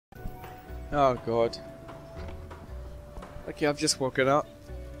Oh god. Okay, I've just woken up.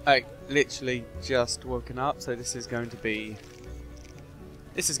 I literally just woken up, so this is going to be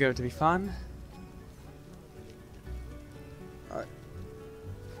fun. Alright.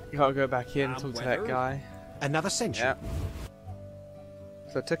 Gotta go back in and talk to that guy. Another century. Yep.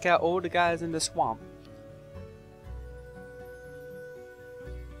 So I took out all the guys in the swamp.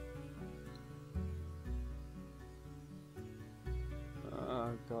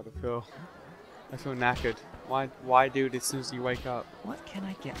 Oh god, I feel knackered. Why do this as soon as you wake up? What can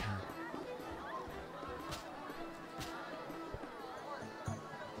I get her?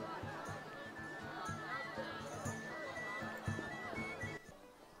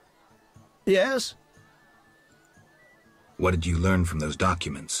 Yes? What did you learn from those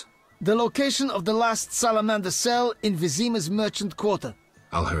documents? The location of the last salamander cell in Vizima's merchant quarter.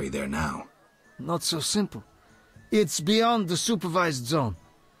 I'll hurry there now. Not so simple. It's beyond the supervised zone.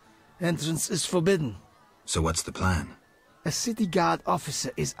 Entrance is forbidden. So what's the plan? A city guard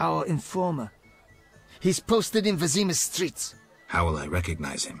officer is our informer. He's posted in Vizima's streets. How will I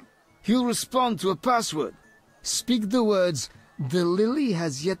recognize him? He'll respond to a password. Speak the words, "The lily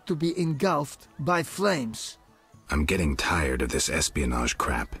has yet to be engulfed by flames." I'm getting tired of this espionage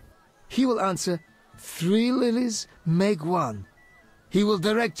crap. He will answer, "3 lilies make 1." He will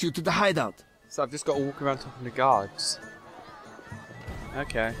direct you to the hideout. So I've just got to walk around talking to guards.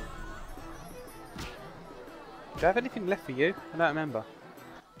 Okay. Do I have anything left for you? I don't remember.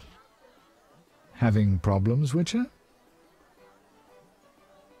 Having problems, Witcher?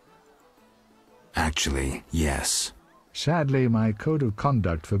 Actually, yes. Sadly, my code of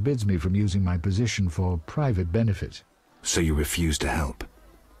conduct forbids me from using my position for private benefit. So you refuse to help?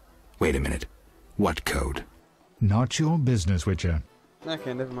 Wait a minute. What code? Not your business, Witcher.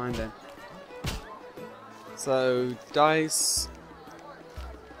 Okay, never mind then. So, dice...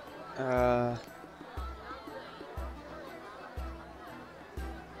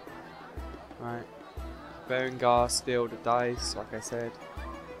 Right. Berengar, steal the dice, like I said.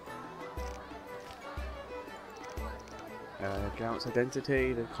 Gaunt's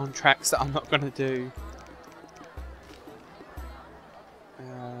identity, the contracts that I'm not going to do.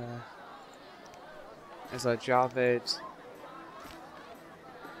 There's a Javed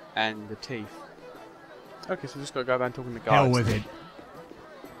and the teeth. Okay, so we just got to go around talking to guards. Hell with it.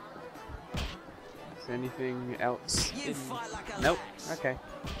 Is there anything else? Nope. Okay.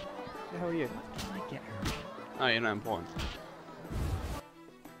 Who the hell are you? What can I get her? Oh, you're not important.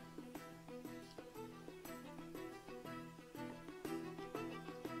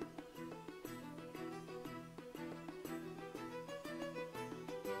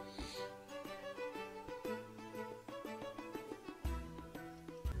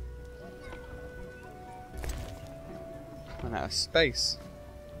 Run out of space.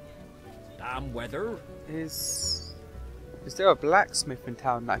 Damn weather. Is there a blacksmith in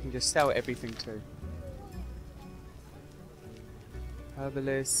town that I can just sell everything to?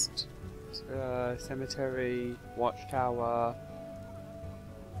 Herbalist, cemetery, watchtower,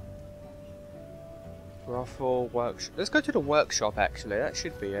 brothel, workshop. Let's go to the workshop actually, that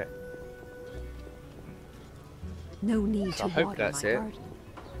should be it. No need So I to hope water that's my it. garden.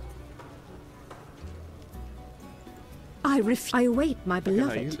 I await my You know,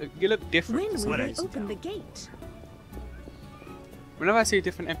 beloved. you look different. When for some will they reason. open the gate? Whenever I see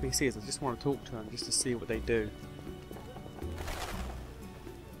different NPCs, I just want to talk to them just to see what they do.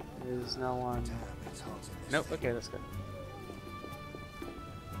 There's no one. Nope. Okay, let's go.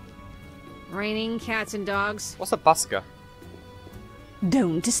 Raining cats and dogs. What's a busker?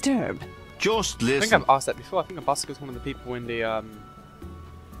 Don't disturb. Just I think listen. I've asked that before. I think a busker's one of the people in the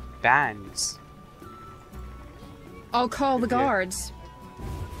bands. I'll call the Yeah. guards.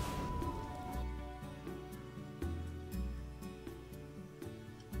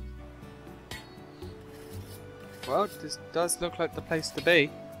 Well, this does look like the place to be.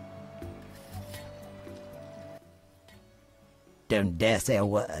 Don't dare say a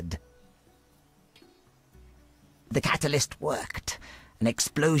word. The catalyst worked. An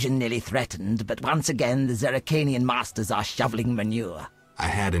explosion nearly threatened, but once again the Zeracanian masters are shoveling manure. I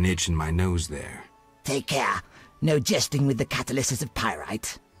had an itch in my nose there, Take care. No jesting with the catalysis of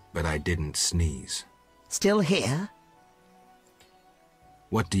pyrite. but I didn't sneeze. Still here?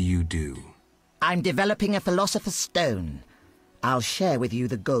 What do you do? I'm developing a philosopher's stone. I'll share with you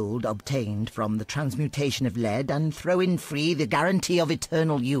the gold obtained from the transmutation of lead and throw in free the guarantee of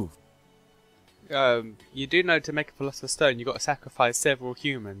eternal youth. You do know to make a philosopher's stone, you got to sacrifice several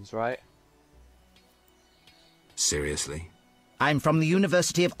humans, right? Seriously? I'm from the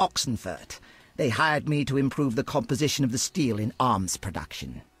University of Oxenfurt. They hired me to improve the composition of the steel in arms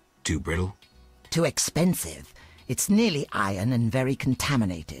production. Too brittle? Too expensive. It's nearly iron and very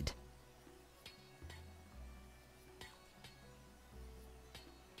contaminated.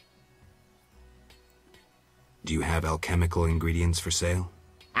 Do you have alchemical ingredients for sale?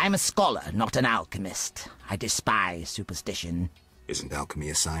 I'm a scholar, not an alchemist. I despise superstition. Isn't alchemy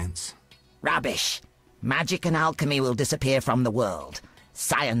a science? Rubbish. Magic and alchemy will disappear from the world.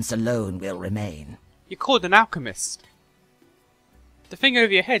 Science alone will remain. You're called an alchemist. The thing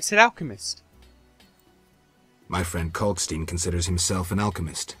over your head said alchemist. My friend Kalkstein considers himself an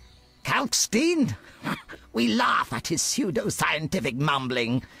alchemist. Kalkstein? We laugh at his pseudo-scientific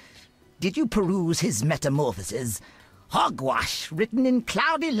mumbling. Did you peruse his metamorphoses? Hogwash, written in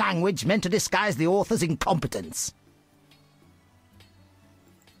cloudy language meant to disguise the author's incompetence.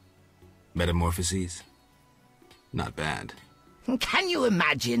 Metamorphoses? Not bad. Can you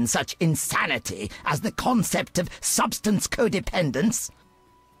imagine such insanity as the concept of substance codependence?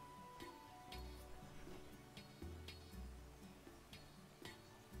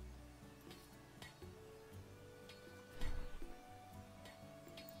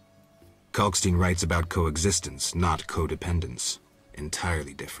 Kalkstein writes about coexistence, not codependence.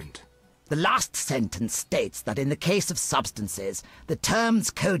 Entirely different. The last sentence states that in the case of substances, the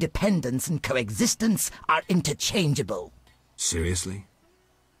terms codependence and coexistence are interchangeable. Seriously?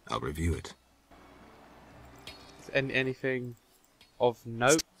 I'll review it. Anything of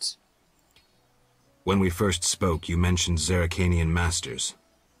note? When we first spoke, you mentioned Zeracanian masters.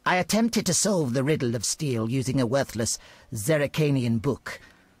 I attempted to solve the riddle of steel using a worthless Zeracanian book.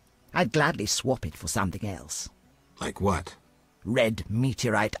 I'd gladly swap it for something else. Like what? Red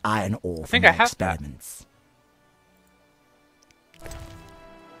meteorite iron ore for think my I have experiments.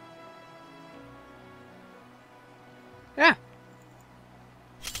 Yeah.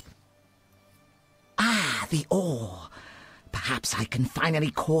 Ah, the ore. Perhaps I can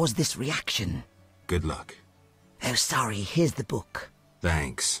finally cause this reaction. Good luck. Oh, sorry, here's the book.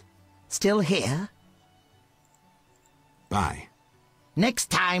 Thanks. Still here? Bye.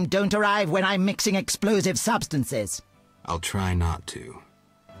 Next time, don't arrive when I'm mixing explosive substances. I'll try not to.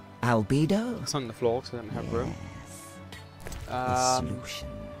 Albedo? It's on the floor because I don't have room. The solution.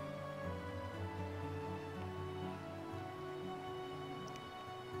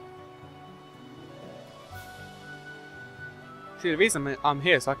 See, the reason I'm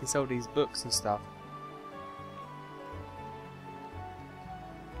here is so I can sell these books and stuff.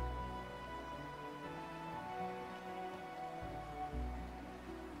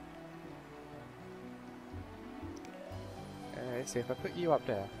 Let's see if I put you up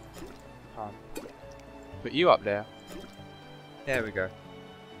there. Put you up there. There we go.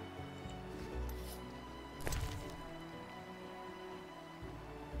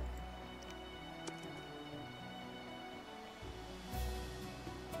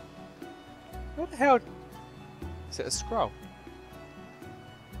 What the hell? Is it a scroll?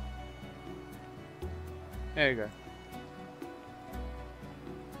 There you go.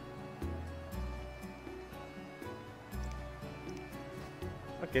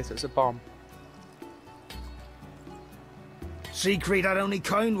 Okay, so it's a bomb. Secret had only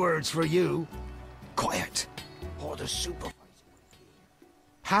kind words for you. Quiet. Or the supervisor.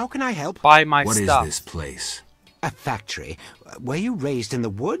 How can I help? Buy my What is stuff. this place? A factory. Were you raised in the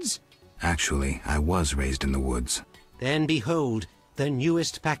woods? Actually, I was raised in the woods. Then behold, the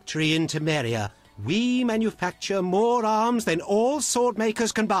newest factory in Temeria. We manufacture more arms than all sword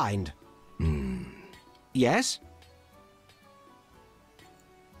makers combined. Yes?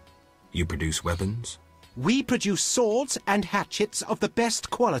 You produce weapons? We produce swords and hatchets of the best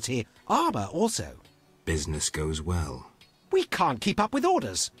quality. Armor also. Business goes well. We can't keep up with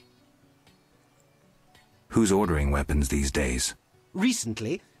orders. Who's ordering weapons these days?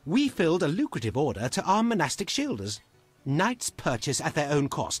 Recently, we filled a lucrative order to arm monastic shielders. Knights purchase at their own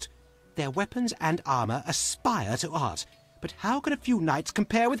cost. Their weapons and armor aspire to art. But how can a few knights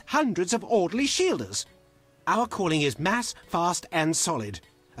compare with hundreds of orderly shielders? Our calling is mass, fast, and solid.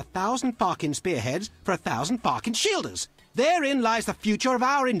 1,000 Farkin spearheads for 1,000 Farkin shielders. Therein lies the future of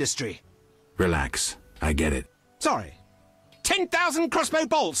our industry. Relax. I get it. Sorry. 10,000 crossbow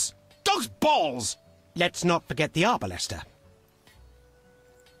bolts! Dog's balls! Let's not forget the arbalester.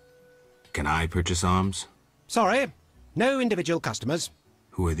 Can I purchase arms? Sorry, no individual customers.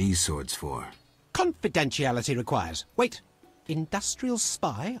 Who are these swords for? Confidentiality requires. Wait, industrial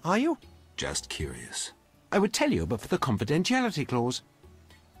spy, are you? Just curious. I would tell you, but for the confidentiality clause.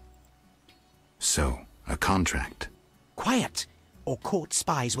 So, a contract. Quiet, or court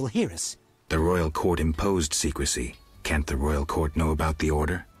spies will hear us. The royal court imposed secrecy. Can't the royal court know about the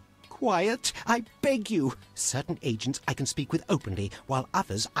order? Quiet, I beg you. Certain agents I can speak with openly, while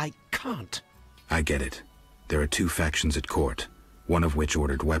others I can't. I get it. There are two factions at court, one of which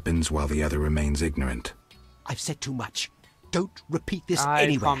ordered weapons while the other remains ignorant. I've said too much. Don't repeat this I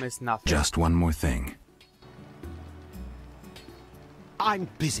anywhere. promise nothing. Just one more thing. I'm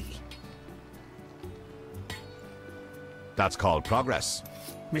busy. That's called progress.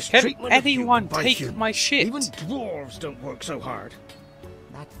 Can Mistreatment of anyone human by take human. my shit? Even dwarves don't work so hard.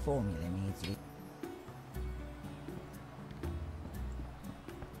 That formula needs re-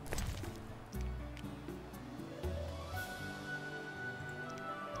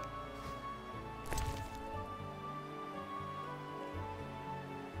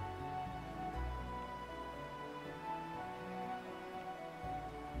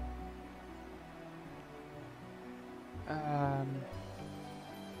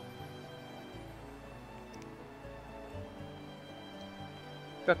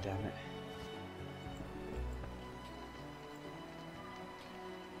 God damn it.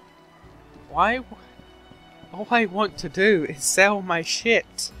 Why? All I want to do is sell my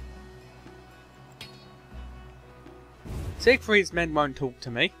shit. Siegfried's men won't talk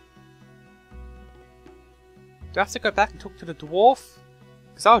to me. Do I have to go back and talk to the dwarf?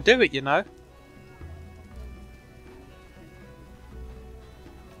 Because I'll do it, you know.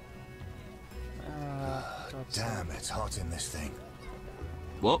 Damn, it's hot in this thing.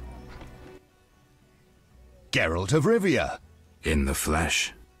 What? Geralt of Rivia. In the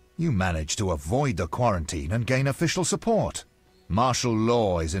flesh. You managed to avoid the quarantine and gain official support. Martial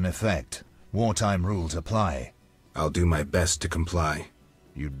law is in effect. Wartime rules apply. I'll do my best to comply.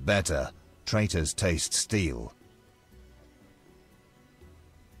 You'd better. Traitors taste steel.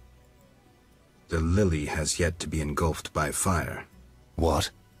 The lily has yet to be engulfed by fire. What?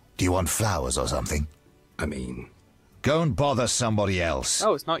 Do you want flowers or something? I mean... Go and bother somebody else.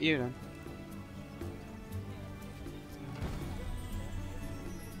 Oh, it's not you then.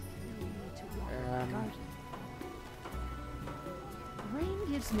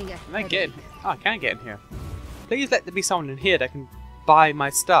 Rain gives me a Can I get in? headache. Oh, I can get in here. Please let there be someone in here that can buy my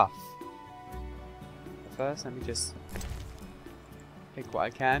stuff. But first, let me just take what I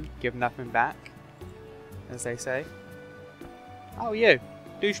can, give nothing back, as they say. Oh, you,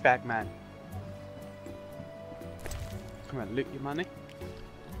 douchebag man. Come on, loot your money.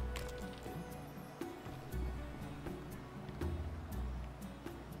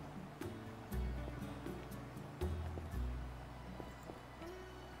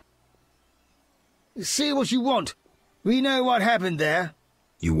 Say what you want. We know what happened there.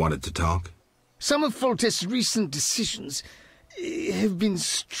 You wanted to talk? Some of Foltest's recent decisions have been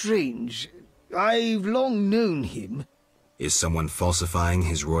strange. I've long known him. Is someone falsifying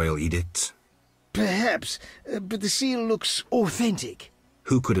his royal edicts? Perhaps, but the seal looks authentic.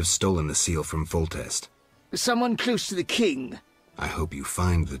 Who could have stolen the seal from Foltest? Someone close to the king. I hope you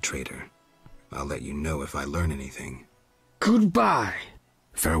find the traitor. I'll let you know if I learn anything. Goodbye.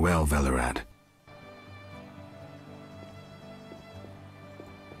 Farewell, Velerad.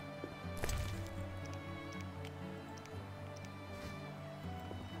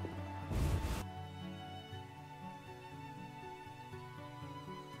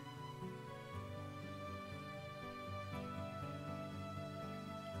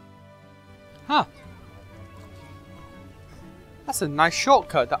 Huh. That's a nice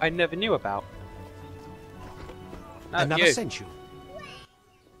shortcut that I never knew about. Another you. sent you.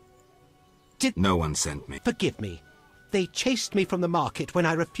 No one sent me. Forgive me. They chased me from the market when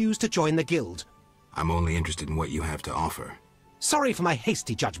I refused to join the guild. I'm only interested in what you have to offer. Sorry for my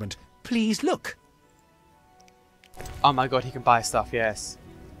hasty judgment. Please look. Oh my god, he can buy stuff, yes.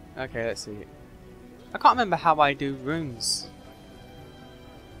 Okay, let's see. I can't remember how I do runes.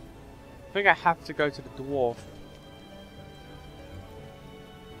 I think I have to go to the dwarf.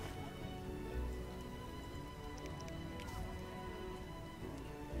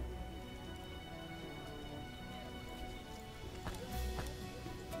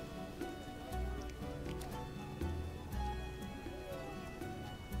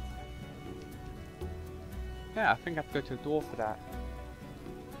 Yeah, I think I have to go to the dwarf for that.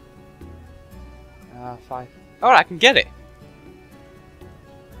 5. Alright, I can get it!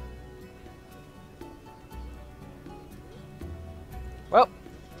 Well.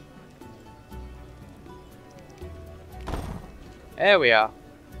 There we are.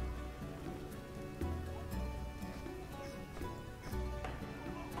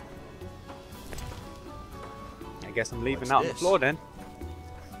 I guess I'm leaving What's out on the this? floor then.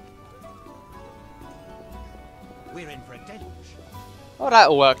 We're in for a deluge. Oh, that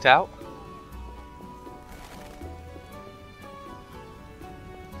all worked out.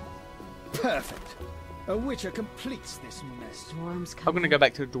 Perfect. A witcher completes this mess. Storm's I'm coming. gonna go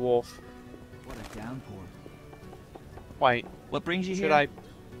back to the dwarf. What a downpour. Wait, What brings you should here? I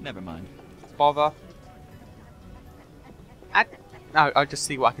Never mind. bother? No, I'll just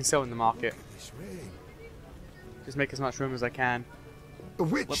see what I can sell in the market. Just make as much room as I can. A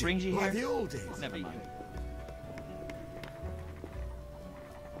witch, What brings you like here? the old days. Never mind.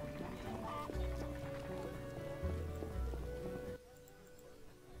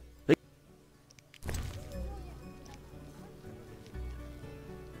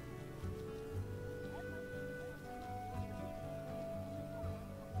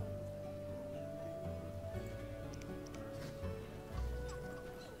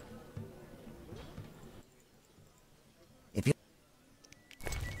 If you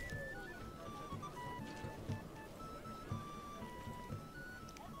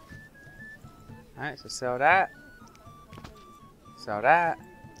Alright, so sell that. Sell that.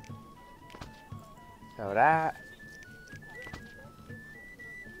 Sell that.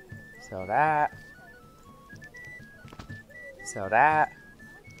 Sell that. Sell that.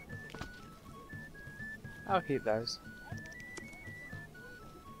 I'll keep those.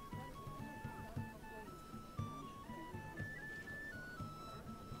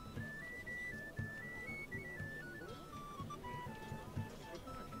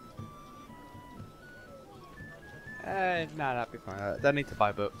 No, that'd be fine. I don't need to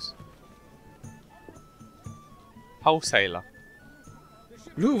buy books. Wholesaler.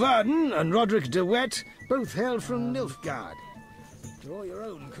 Louvaden and Roderick de Wet both hail from Nilfgaard. Draw your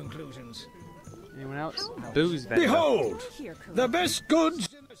own conclusions. Anyone else? Booze vendor. Behold, the best goods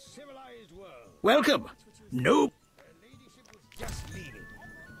in the civilized world. Welcome. No. Her ladyship was just leaving.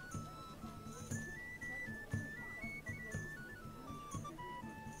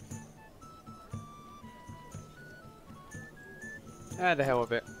 Ah, the hell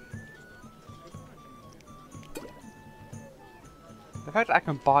with it. The fact that I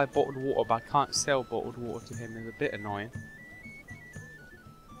can buy bottled water but I can't sell bottled water to him is a bit annoying.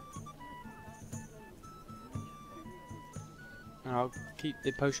 And I'll keep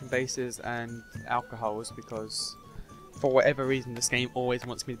the potion bases and alcohols because for whatever reason this game always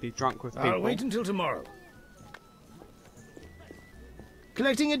wants me to be drunk with people. I'll wait until tomorrow.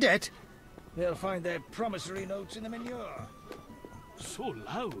 Collecting a debt? They'll find their promissory notes in the manure. So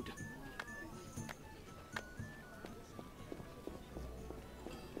loud.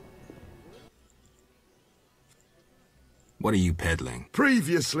 What are you peddling?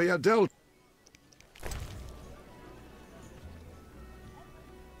 Previously, I dealt.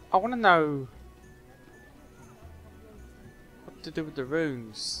 I want to know what to do with the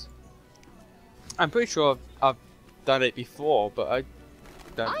runes. I'm pretty sure I've done it before, but I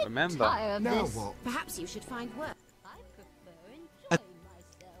don't remember. Tired Now this. what? Perhaps you should find work. I prefer enjoying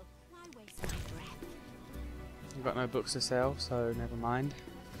myself. Why waste my breath? I've got no books to sell, so never mind.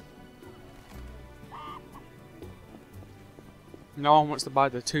 No one wants to buy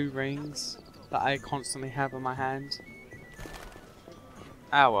the 2 rings that I constantly have in my hand.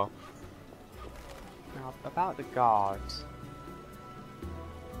 Ah well. Now, about the guards.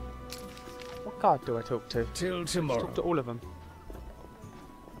 What guard do I talk to? Till tomorrow. Talk to all of them.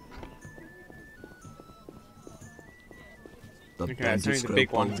 Okay, it's only the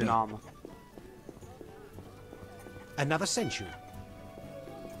big ones in armour. Another century.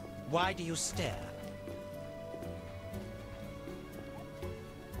 Why do you stare?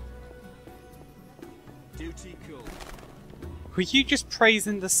 Duty cool. Were you just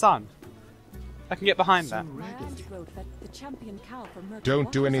praising the sun? I can get behind that. My aunt wrote that the champion cow from Mercury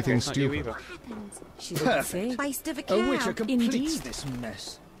Don't do Water anything It's not you stupid. either. Happened. She didn't Perfect. say. Waste of a A cow. witcher completes Indeed. this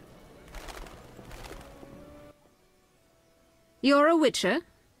mess. You're a witcher?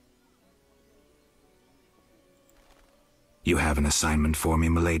 You have an assignment for me,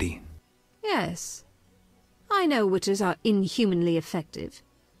 milady? Yes. I know witches are inhumanly effective,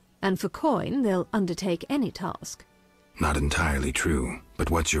 and for coin they'll undertake any task. Not entirely true,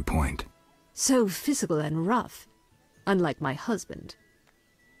 but what's your point? So physical and rough, unlike my husband.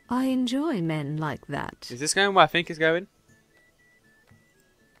 I enjoy men like that. Is this going where I think it's going?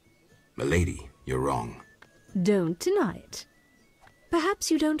 Milady, you're wrong. Don't deny it.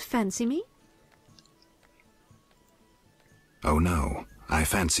 Perhaps you don't fancy me? Oh no, I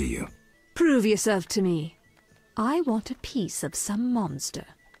fancy you. Prove yourself to me. I want a piece of some monster.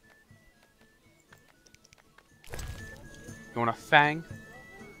 You want a fang?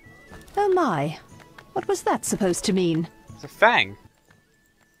 Oh my, what was that supposed to mean? It's a fang.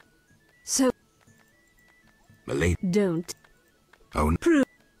 So Milady. don't Oh no. prove.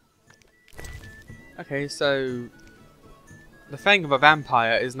 Okay, so the fang of a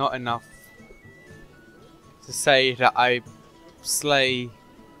vampire is not enough to say that I slay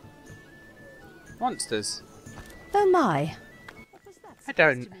monsters. Oh my. I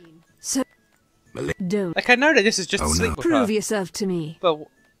don't. So don't Like, I know that this is just Oh, to sleep no. with her. prove yourself to me. But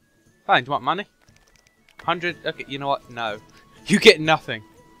fine. Do you want money? 100. Okay. You know what? No. You get nothing.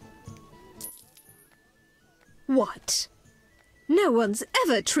 What? No one's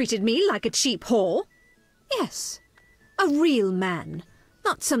ever treated me like a cheap whore. Yes, a real man,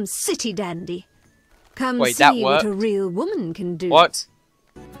 not some city dandy. Come Wait, that see what a worked? real woman can do. What?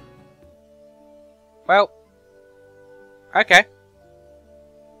 Well. Okay.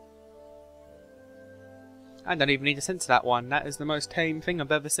 I don't even need to censor that one. That is the most tame thing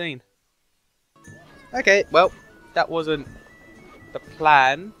I've ever seen. Okay, well, that wasn't the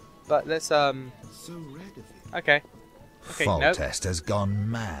plan, but let's Okay. Okay, no. Foltest has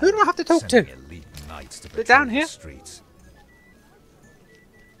gone mad. Who do I have to talk to? Sending elite knights to They're down patrol the here. Streets.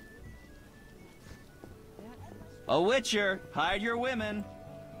 A witcher, hide your women.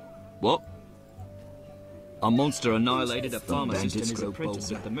 What? A monster annihilated a pharmacist and his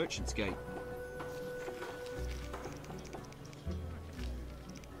apprentice at the Merchant's Gate.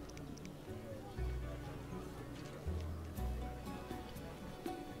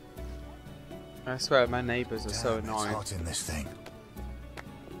 I swear my neighbours are so Damn, it's annoying. hot in this thing.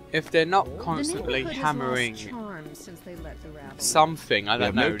 If they're not constantly hammering something, I We don't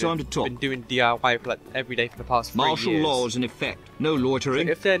have no know. time to they've talk. been doing DIY for like every day for the past 3 Martial years. laws in effect. No So loitering.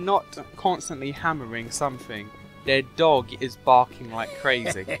 if they're not constantly hammering something, their dog is barking like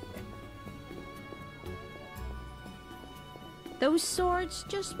crazy. Those swords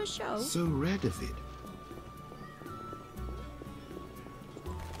just for show. So red of it.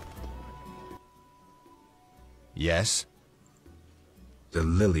 Yes? The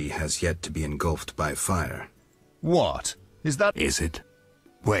lily has yet to be engulfed by fire. What? Is that... Is it?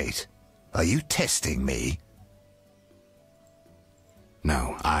 Wait. Are you testing me?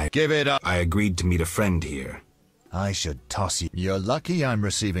 No, Give it up! I agreed to meet a friend here. I should toss you. You're lucky I'm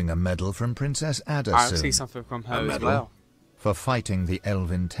receiving a medal from Princess Ada I'll soon. see something from her as medal? well. For fighting the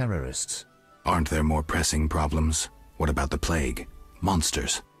elven terrorists. Aren't there more pressing problems? What about the plague?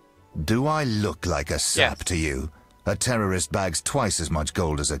 Monsters? Do I look like a sap Yes. to you? A terrorist bags twice as much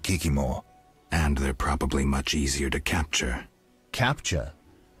gold as a kikimore. And they're probably much easier to capture. Capture?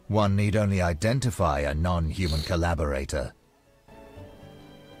 One need only identify a non-human collaborator.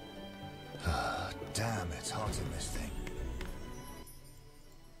 Damn, it's hot in this thing.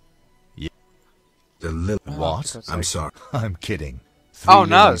 The lily... What? I'm sorry. I'm kidding. 3 Oh,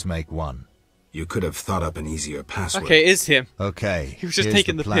 no. lilies make one. You could have thought up an easier password. Okay, it is him. Okay, He was just here's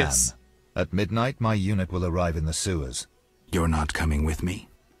taking the the plan. piss. At midnight, my unit will arrive in the sewers. You're not coming with me?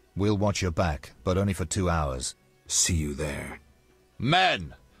 We'll watch your back, but only for 2 hours. See you there.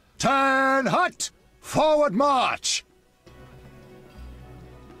 Men! Turn hut! Forward march!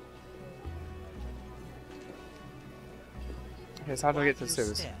 Okay, so how do I get to the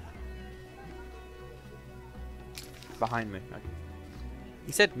sewers? Behind me. Okay.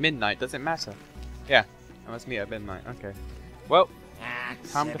 He said midnight, does it matter? Yeah, I must meet at midnight, okay. Well,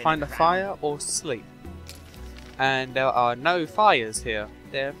 time to find a fire or sleep. And there are no fires here,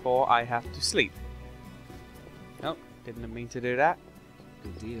 therefore I have to sleep. Nope, didn't mean to do that.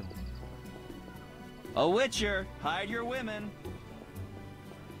 Good deal. A witcher, hide your women.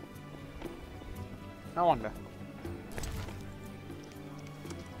 I wonder.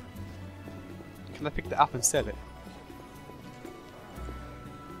 Can I pick that up and sell it?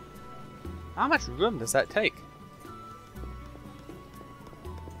 How much room does that take?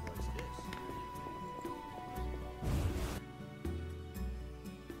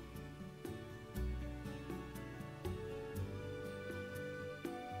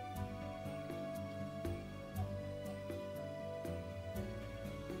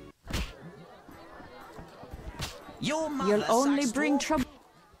 You'll only bring trouble.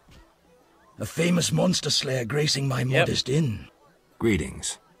 A famous monster slayer gracing my modest inn.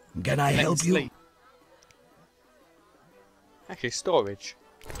 Greetings. Can I help you? Sleep. Actually, storage.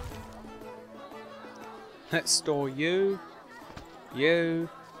 Let's store you, you,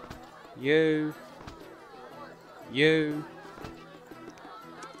 you, you.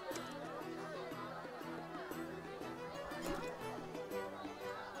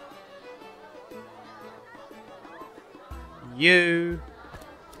 You.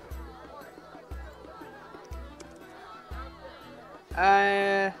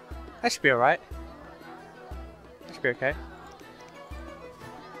 That should be alright. That should be okay.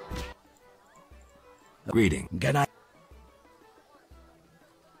 Greeting. Can I?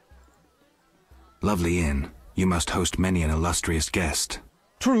 Lovely inn. You must host many an illustrious guest.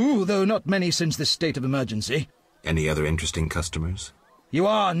 True, though not many since this state of emergency. Any other interesting customers? You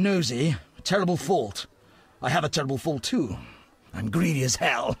are nosy. A terrible fault. I have a terrible fault too. I'm greedy as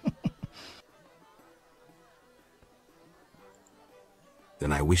hell.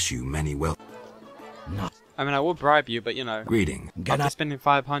 Then I wish you many well. Not. I mean, I will bribe you, but you know. Greeting. After spending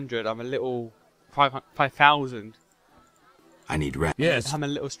 500, I'm a little 5,000. I need rest. Yes. I'm a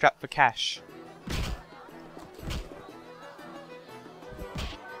little strapped for cash.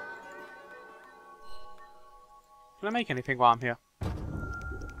 Can I make anything while I'm here?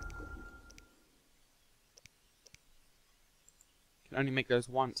 Can only make those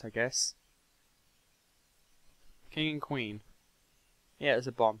once, I guess. King and Queen. Yeah, it's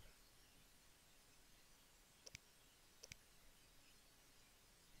a bomb.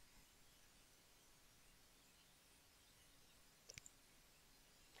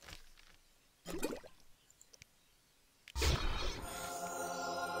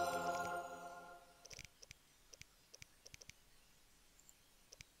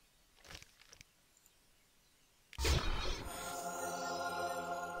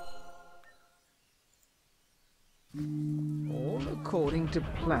 All according to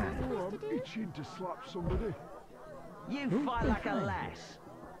plan. I'm itching to slap somebody. You fight like a lass.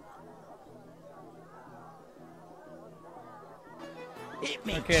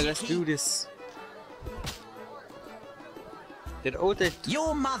 Okay, let's do this. Did all the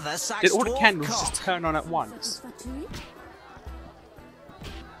candles just turn on at once?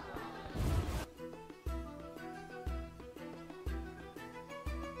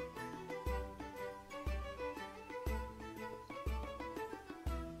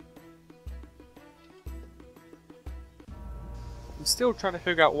 I'm still trying to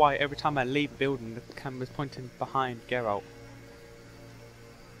figure out why every time I leave a building the camera's pointing behind Geralt.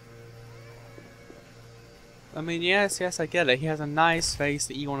 I mean, yes, I get it. He has a nice face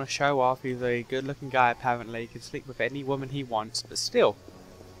that you want to show off. He's a good-looking guy, apparently. He can sleep with any woman he wants, but still,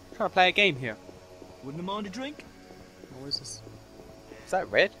 I'm trying to play a game here. Wouldn't mind a drink? What is this? Is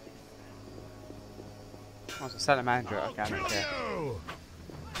that red? Oh, it's a salamander. Okay, I don't care.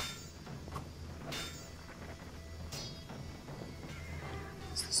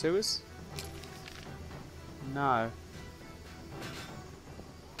 Is the sewers? No.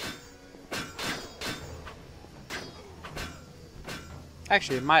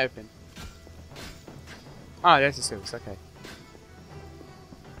 Actually, it might have been. Oh, there's the sewers, okay.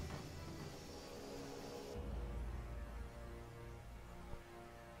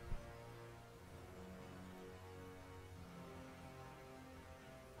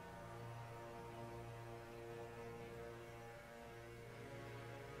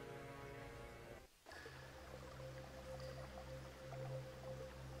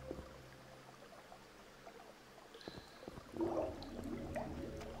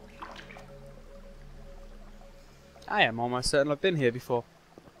 I am almost certain I've been here before.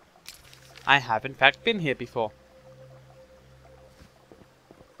 I have in fact been here before.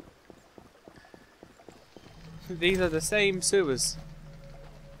 These are the same sewers.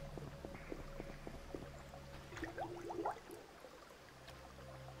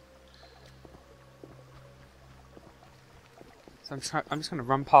 So I'm just gonna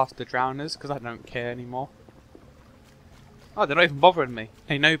run past the drowners because I don't care anymore. Oh, they're not even bothering me.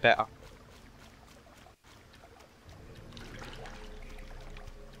 They know better.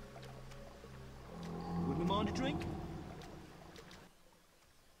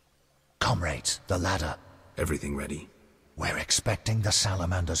 Comrades, the ladder. Everything ready? We're expecting the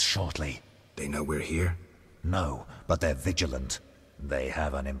salamanders shortly. They know we're here? No, but they're vigilant. They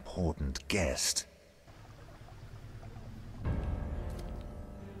have an important guest.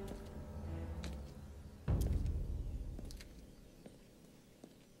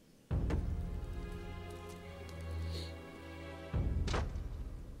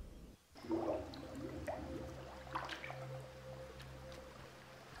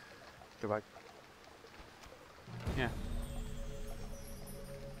 Do I? Yeah.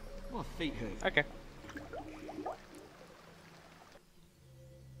 My feet hurt. Okay.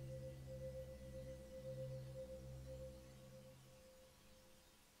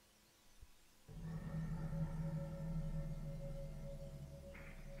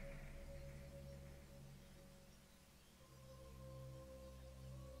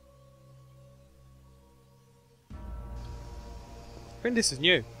 I think this is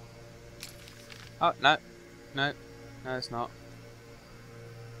new. Oh, no. No. No, it's not.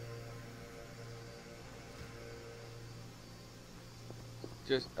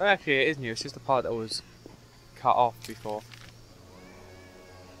 Just... Oh, actually, it is new. It's just the part that was cut off before.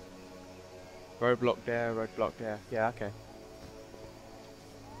 Roadblock there, roadblock there. Yeah, okay.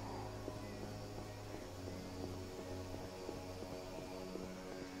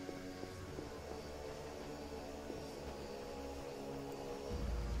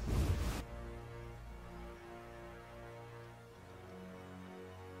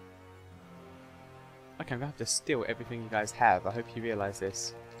 Okay, I'm gonna have to steal everything you guys have. I hope you realise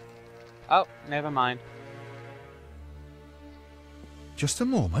this. Oh, never mind. Just a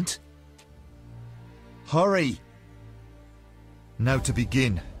moment. Hurry! Now to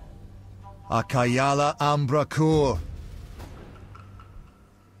begin. Akayala Ambra Kur.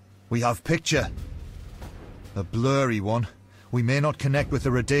 We have picture. A blurry one. We may not connect with the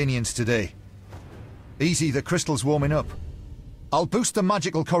Redanians today. Easy, the crystal's warming up. I'll boost the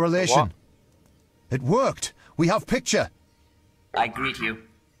magical correlation. What? It worked! We have picture! I greet you.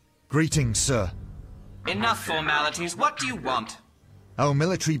 Greetings, sir. Enough formalities. What do you want? Our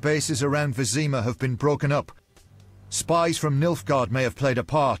military bases around Vizima have been broken up. Spies from Nilfgaard may have played a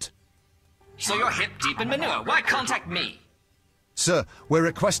part. So you're hip deep in manure. Why contact me? Sir, we're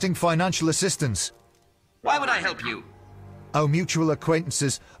requesting financial assistance. Why would I help you? Our mutual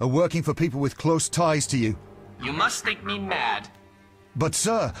acquaintances are working for people with close ties to you. You must think me mad. But,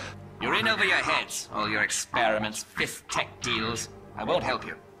 sir... You're in over your heads. All your experiments, fifth tech deals. I won't help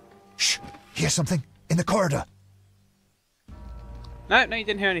you. Shh! Hear something? In the corridor. No, you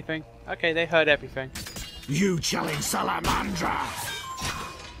didn't hear anything. Okay, they heard everything. You challenge Salamandra!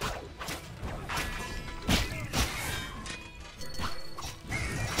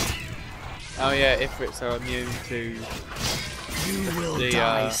 Oh yeah, Ifrits are immune to You will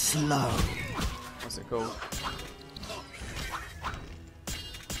die slow. What's it called?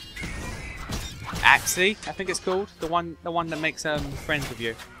 Axie, I think it's called. The one that makes friends with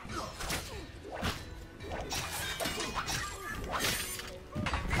you.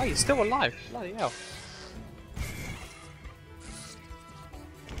 Oh, you're still alive. Bloody hell.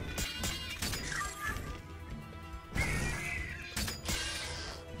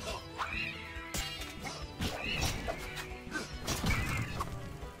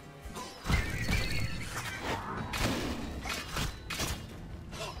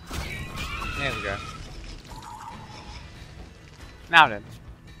 There we go. Now then,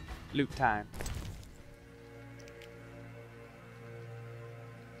 loot time.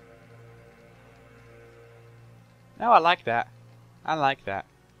 No, I like that. I like that.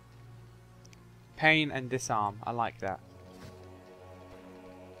 Pain and disarm. I like that.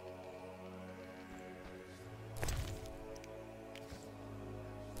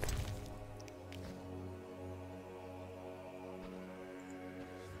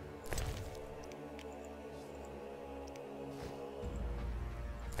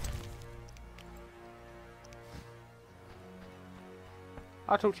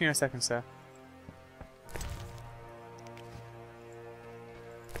 I'll talk to you in a second, sir.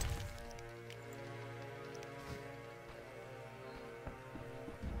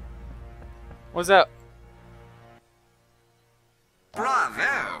 What's up?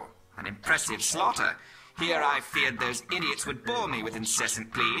 Bravo! An impressive slaughter. Here I feared those idiots would bore me with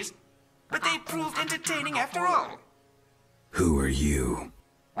incessant pleas. But they proved entertaining after all. Who are you?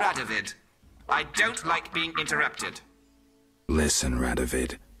 Radovid. I don't like being interrupted. Listen,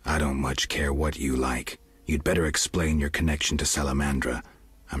 Radovid, I don't much care what you like. You'd better explain your connection to Salamandra.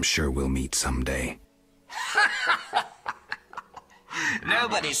 I'm sure we'll meet someday.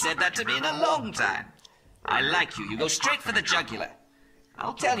 Nobody said that to me in a long time. I like you. You go straight for the jugular.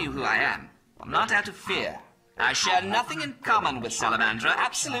 I'll tell you who I am. I'm not out of fear. I share nothing in common with Salamandra.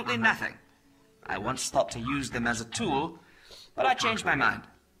 Absolutely nothing. I once thought to use them as a tool, but I changed my mind.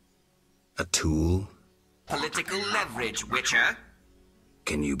 A tool? Political leverage, Witcher.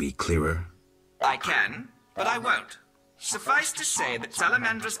 Can you be clearer? I can, but I won't. Suffice to say that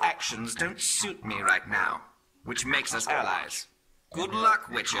Salamandra's actions don't suit me right now, which makes us allies. Good luck,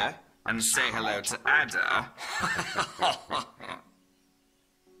 Witcher, and say hello to Ada.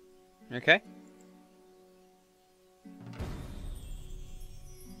 Okay.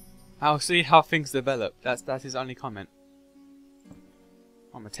 I'll see how things develop. That's his only comment.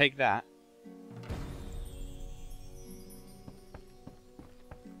 I'm gonna take that.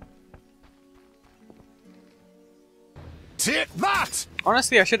 Take that!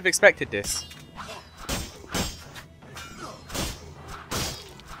 Honestly, I should have expected this.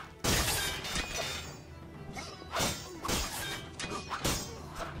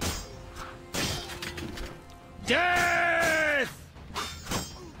 Death!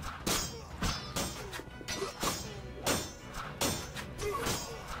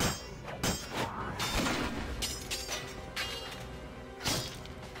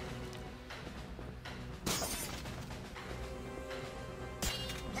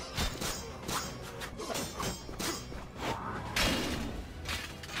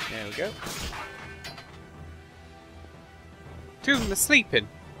 There we go. Two of them are sleeping.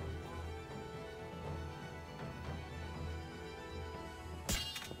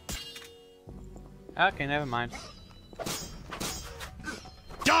 Okay, never mind.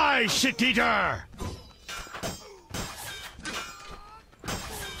 Die, shit-eater!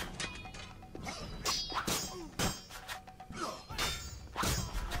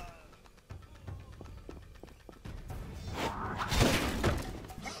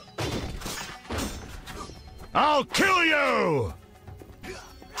 I'll kill you!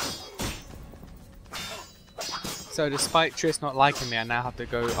 So despite Triss not liking me, I now have to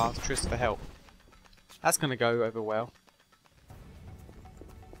go ask Triss for help. That's gonna go over well.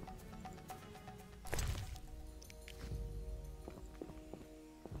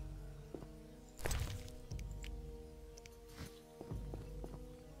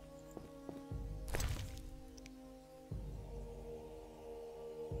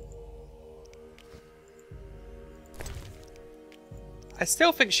 I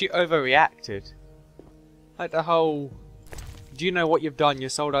still think she overreacted. Like the whole, do you know what you've done? You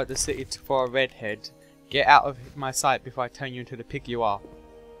sold out the city for a redhead. Get out of my sight before I turn you into the pig you are.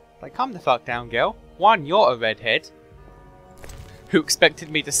 Like, calm the fuck down, girl. One, you're a redhead. Who expected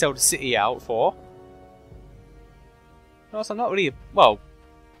me to sell the city out for? And also, not really, well,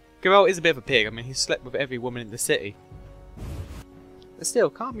 Garel is a bit of a pig. I mean, he slept with every woman in the city. But still,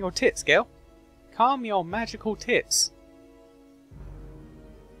 calm your tits, girl. Calm your magical tits.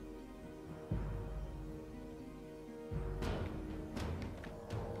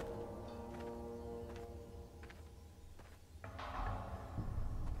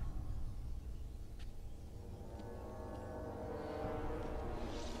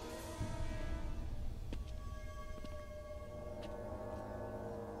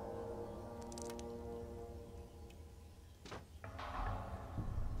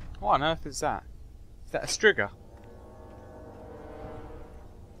 What on earth is that? Is that a Striga?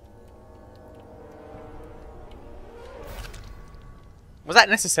 Was that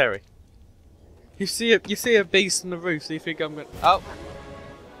necessary? You see a beast on the roof, so you think I'm gonna... Oh.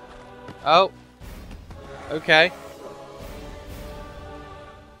 Oh. Okay.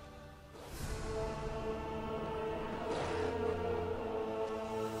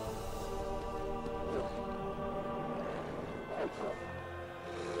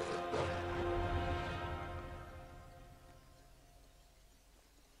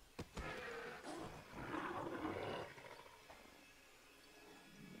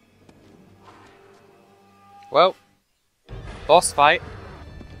 Well, boss fight.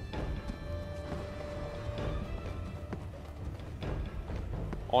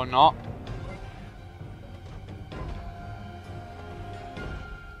 Or not.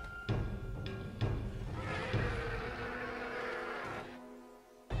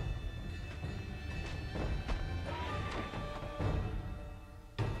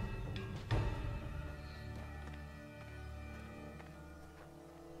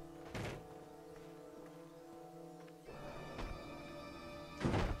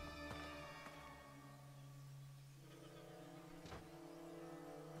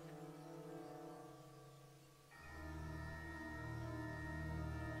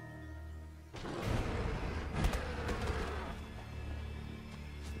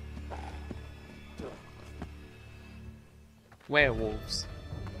 Werewolves.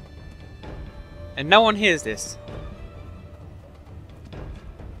 And no one hears this.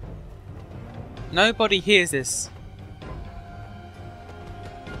 Nobody hears this.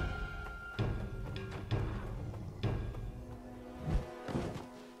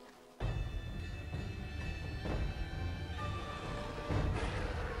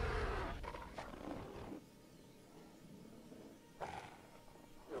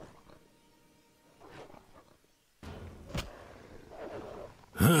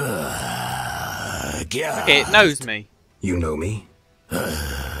 Okay, it knows me. You know me?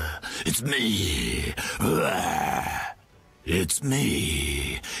 It's me. It's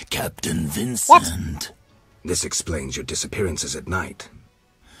me, Captain Vincent. What? This explains your disappearances at night.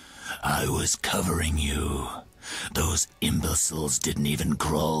 I was covering you. Those imbeciles didn't even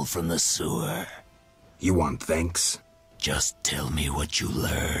crawl from the sewer. You want thanks? Just tell me what you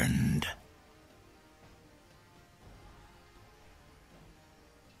learned.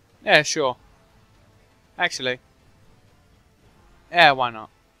 Yeah, sure. Actually. Yeah, why not?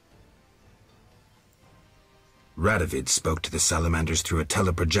 Radovid spoke to the salamanders through a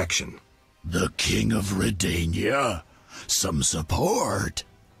teleprojection. The King of Redania? Some support?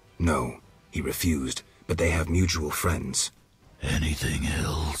 No, he refused, but they have mutual friends. Anything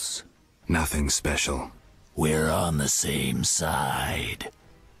else? Nothing special. We're on the same side.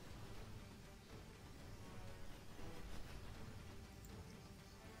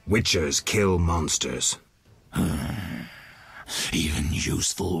 Witchers kill monsters. Even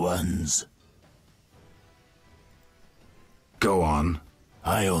useful ones. Go on.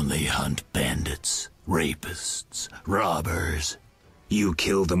 I only hunt bandits, rapists, robbers. You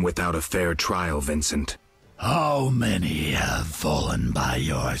kill them without a fair trial, Vincent. How many have fallen by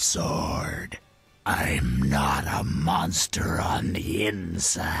your sword? I'm not a monster on the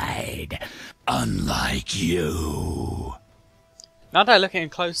inside, unlike you. Now that I look at him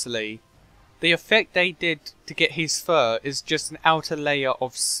closely, the effect they did to get his fur is just an outer layer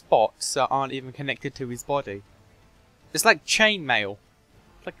of spots that aren't even connected to his body. It's like chainmail.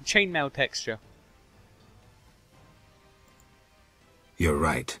 It's like a chainmail texture. You're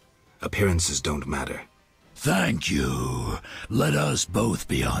right. Appearances don't matter. Thank you. Let us both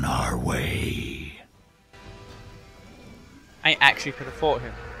be on our way. I actually could have fought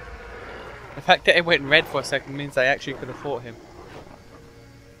him. The fact that it went red for a second means I actually could have fought him.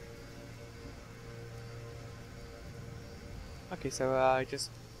 Okay, so I just...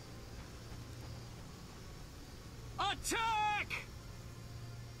 Attack!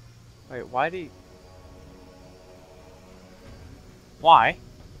 Wait, why do you... Why?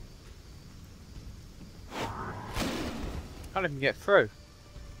 Can't even get through.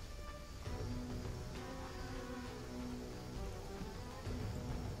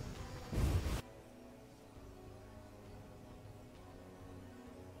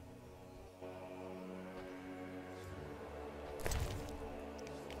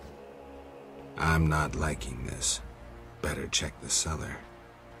 I'm not liking this. Better check the cellar.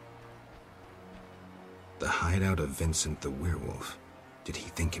 The hideout of Vincent the Werewolf. Did he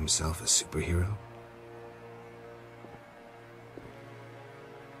think himself a superhero?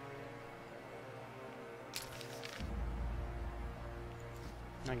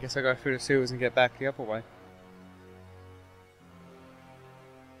 I guess I go through the sewers and get back the other way.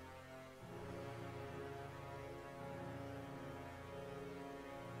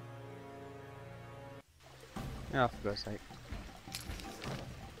 Oh, for God's sake.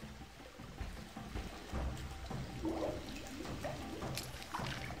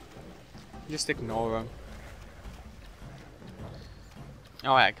 Just ignore them.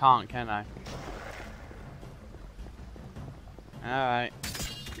 Oh wait, I can't, can I? Alright.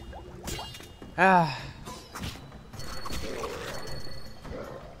 Ah.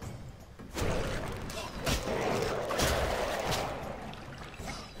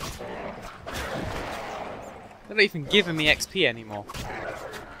 They're not even giving me XP anymore.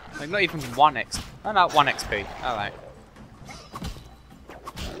 Like, not even 1 XP. Oh no, 1 XP. Alright.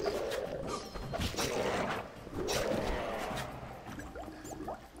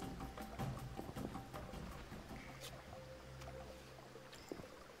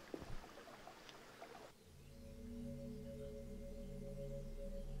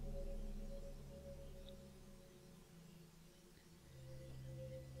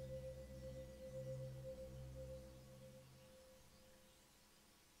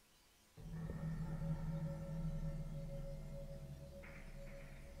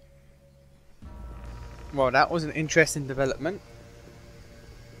 Well, that was an interesting development.